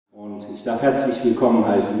ich darf herzlich willkommen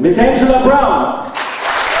heißen Miss Angela Brown.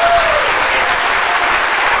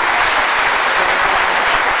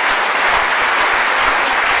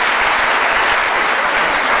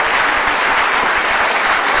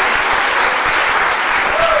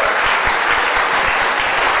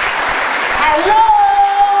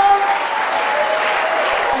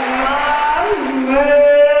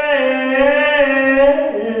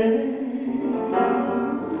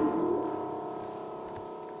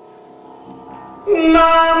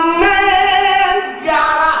 My man's got a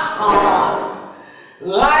heart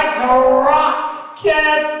like a rock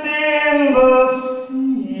cast in the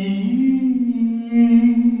sea.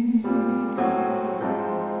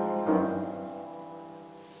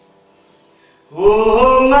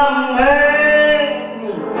 Oh, my man,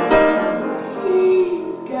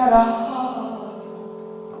 he's got a heart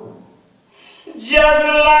just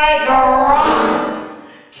like a rock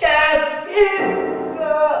cast in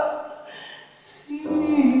the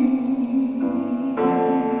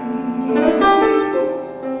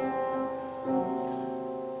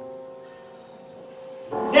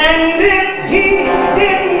and if he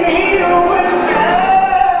didn't, he would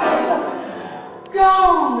have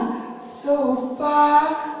gone so far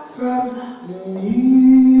from me.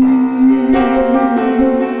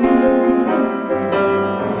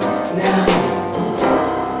 Now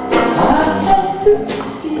I have to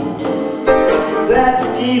see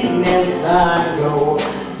that evening sun go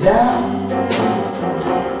down.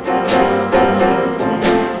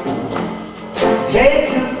 Hate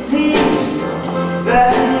to see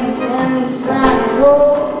that evening sun go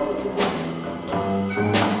down.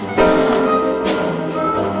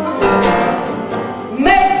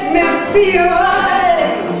 Makes me feel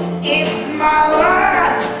like it's my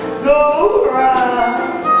last go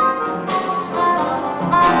round.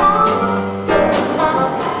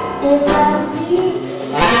 If I feel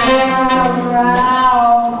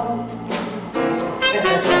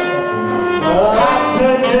around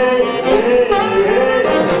today,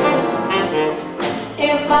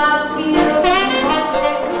 if I feel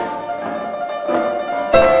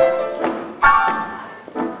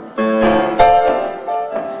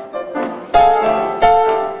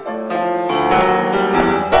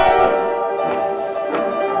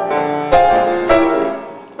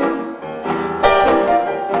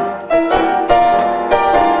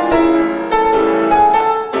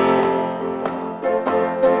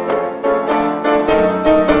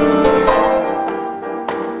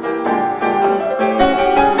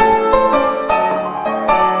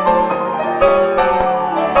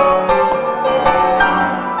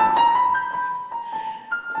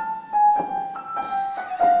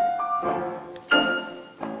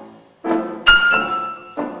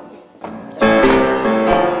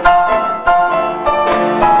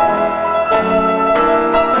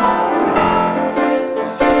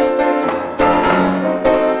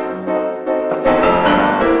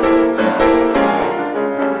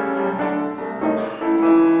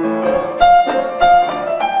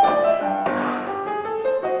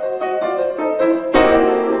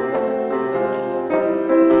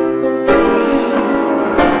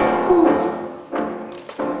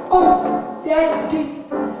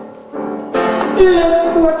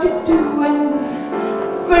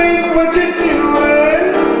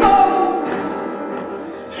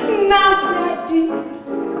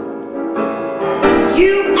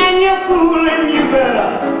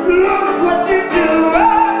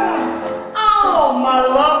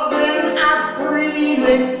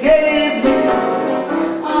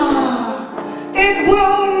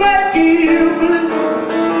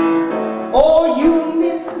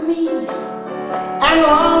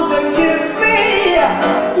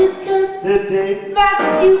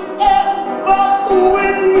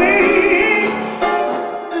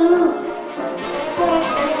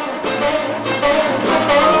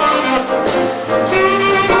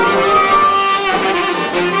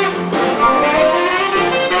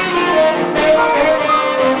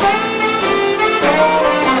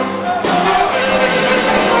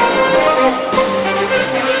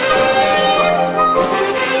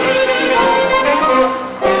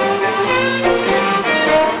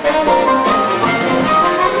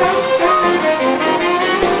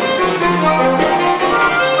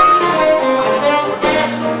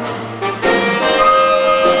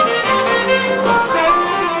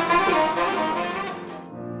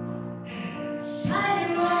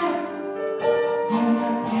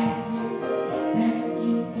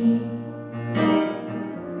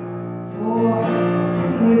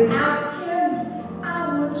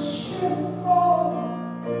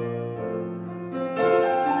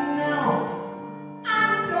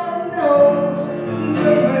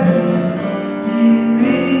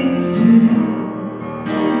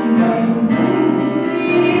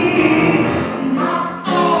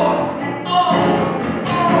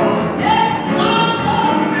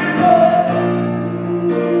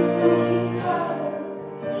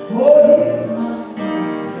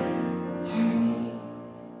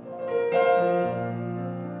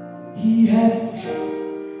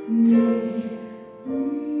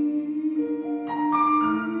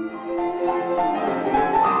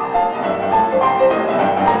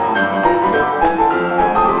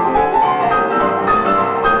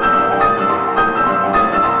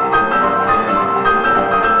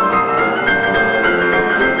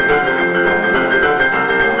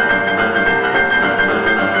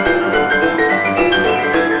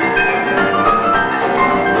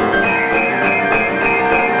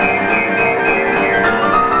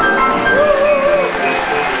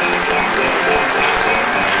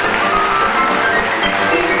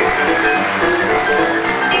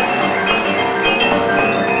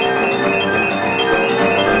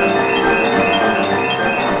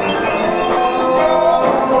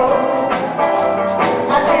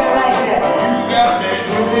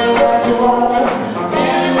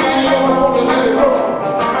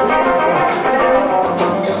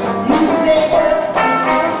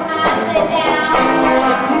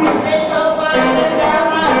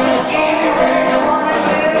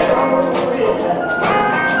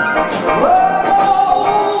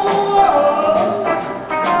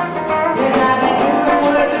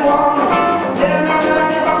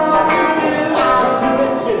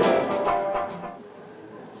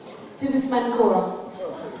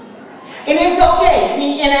it's okay.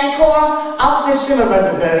 See, in encore, out the string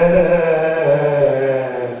verses.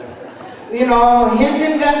 You know,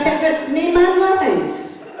 Hinton guns hinted, me man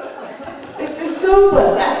nice. This is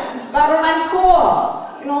super. It's about an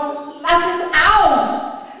encore. You know, that's ours.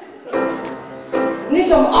 Need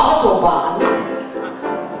some Autobahn.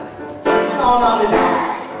 You know, none of that.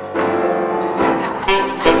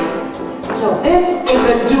 So this is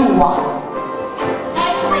a doo-wop.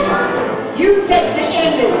 Actually, you take the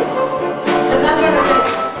ending.